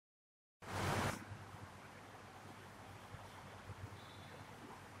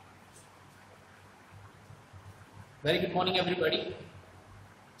Very good morning, everybody.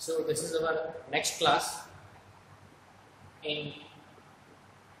 So this is our next class in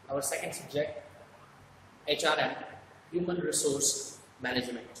our second subject, HRM, Human Resource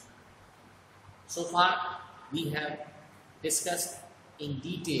Management. So far, we have discussed in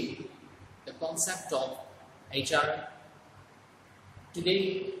detail the concept of HRM.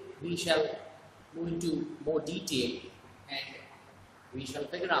 Today, we shall move into more detail and we shall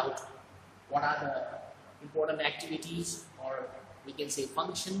figure out what are the important activities, or we can say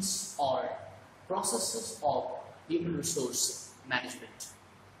functions or processes of human resource management.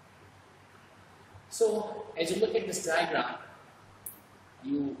 So as you look at this diagram,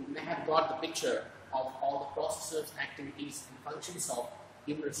 you may have got the picture of all the processes, activities and functions of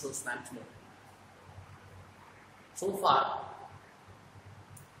human resource management. So far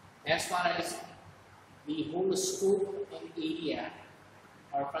as the whole scope and area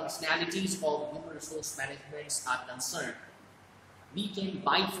or functionalities of human resource management are concerned, we can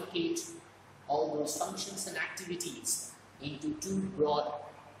bifurcate all those functions and activities into two broad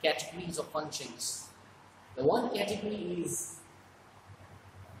categories of functions. The one category is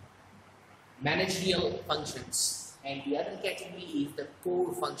managerial functions and the other category is the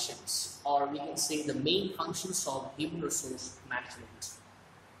core functions, or we can say the main functions of human resource management.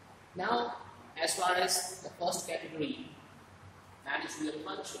 Now, as far as the first category, managerial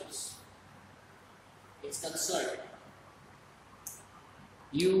functions, is concerned,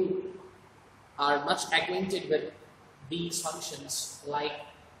 you are much acquainted with these functions like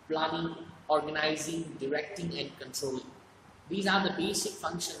planning, organizing, directing and controlling. These are the basic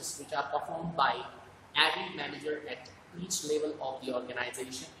functions which are performed by every manager at each level of the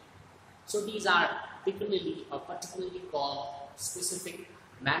organization. So these are particularly called specific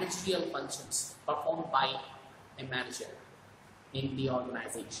managerial functions performed by a manager in the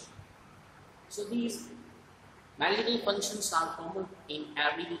organization. So these managerial functions are common in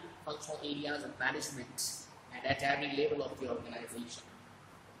every functional areas of management and at every level of the organization.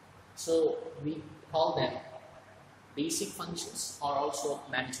 So we call them basic functions or also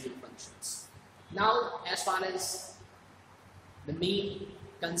managerial functions. Now, as far as the main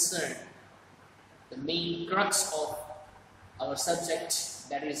concern, the main crux of our subject,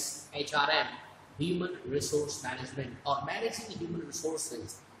 that is HRM, Human Resource Management, or managing human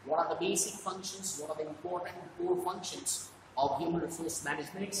resources. What are the basic functions? What are the important core functions of human resource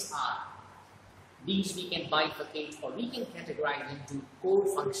management are? These we can bifurcate or we can categorize into core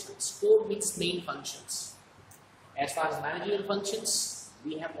functions. Core means main functions. As far as managerial functions,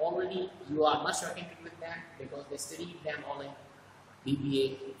 we have already, you are much acquainted with them because they studied them all in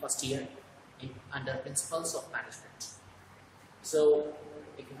BBA first year under Principles of Management. So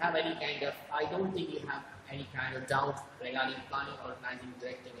if you have any kind of, I don't think you have any kind of doubt regarding planning, organizing,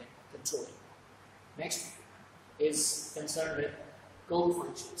 directing and controlling. Next is concerned with core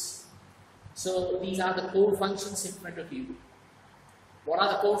functions. So these are the core functions in front of you. What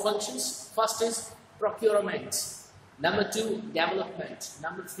are the core functions? First is procurement. Number 2, development.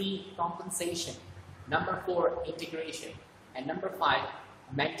 Number 3, compensation. Number 4, integration. And number 5,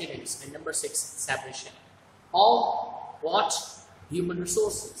 maintenance. And number 6, separation. All what? Human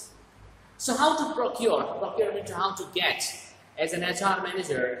resources. So how to procure? Procurement, how to get. As an HR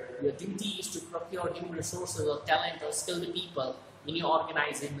manager, your duty is to procure human resources or talent or skilled people in your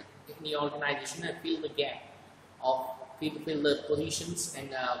organization and fill the gap of fill the positions and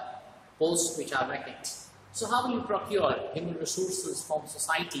posts which are vacant. So how will you procure human resources from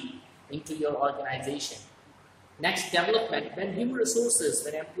society into your organization? Next, development. When human resources,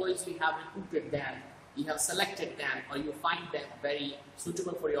 when employees, we have recruited them, you have selected them, or you find them very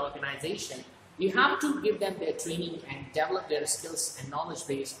suitable for your organization, you have to give them their training and develop their skills and knowledge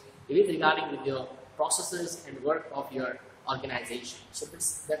base regarding with your processes and work of your organization. So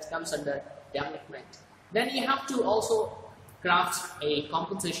that comes under development. Then you have to also craft a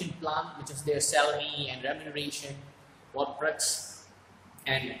compensation plan, which is their salary and remuneration, what perks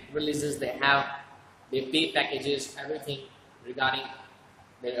and releases they have, their pay packages, everything regarding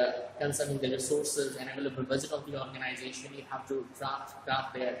concerning the resources and available budget of the organization. You have to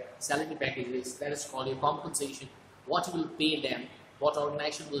craft their salary packages. That is called your compensation. What you will pay them, what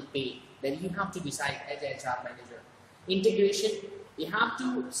organization will pay, then you have to decide as a HR manager. Integration, you have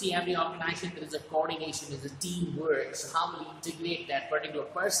to see every organization there is a coordination, there is a teamwork. So how will you integrate that particular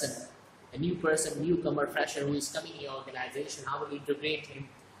person, a new person, newcomer, fresher who is coming in your organization? How will you integrate him?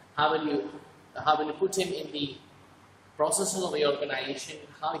 How will you put him in the processes of the organization,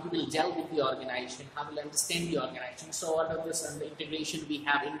 how he will gel with the organization, how he will understand the organization. So out of this and the integration, we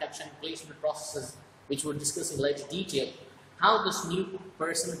have induction, placement processes, which we'll discuss in later detail. how this new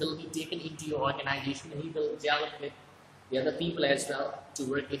person will be taken into your organization. He will gel with the other people as well to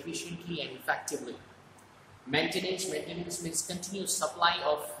work efficiently and effectively. Maintenance means continuous supply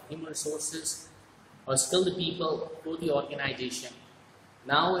of human resources or skilled people to the organization.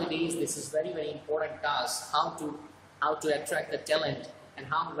 Nowadays, this is very important task, how to attract the talent, and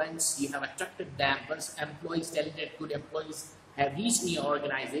how once you have attracted them, once employees, talented good employees have reached in your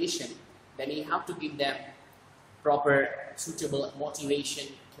organization, then you have to give them proper suitable motivation,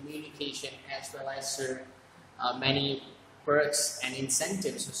 communication, as well as many perks and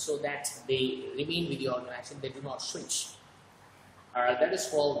incentives so that they remain with the organization, they do not switch. That is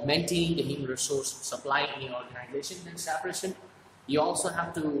called maintaining the human resource supply in your organization. Then separation, you also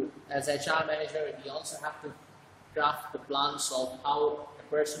have to, as HR manager, you also have to craft the plans of how a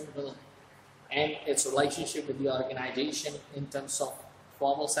person will end its relationship with the organization in terms of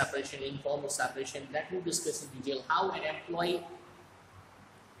formal separation, informal separation. That we'll discuss in detail. How an employee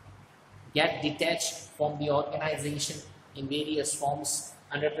get detached from the organization in various forms.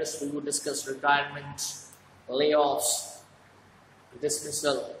 Under this, we will discuss retirement, layoffs,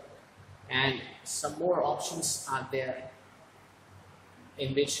 dismissal, and some more options are there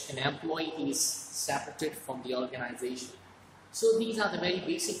in which an employee is separated from the organization. So these are the very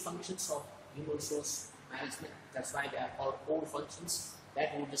basic functions of human resource management. That's why they are called core functions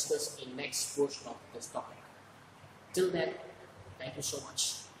that we'll discuss in next portion of this topic. Till then, thank you so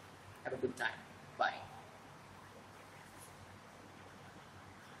much. Have a good time. Bye.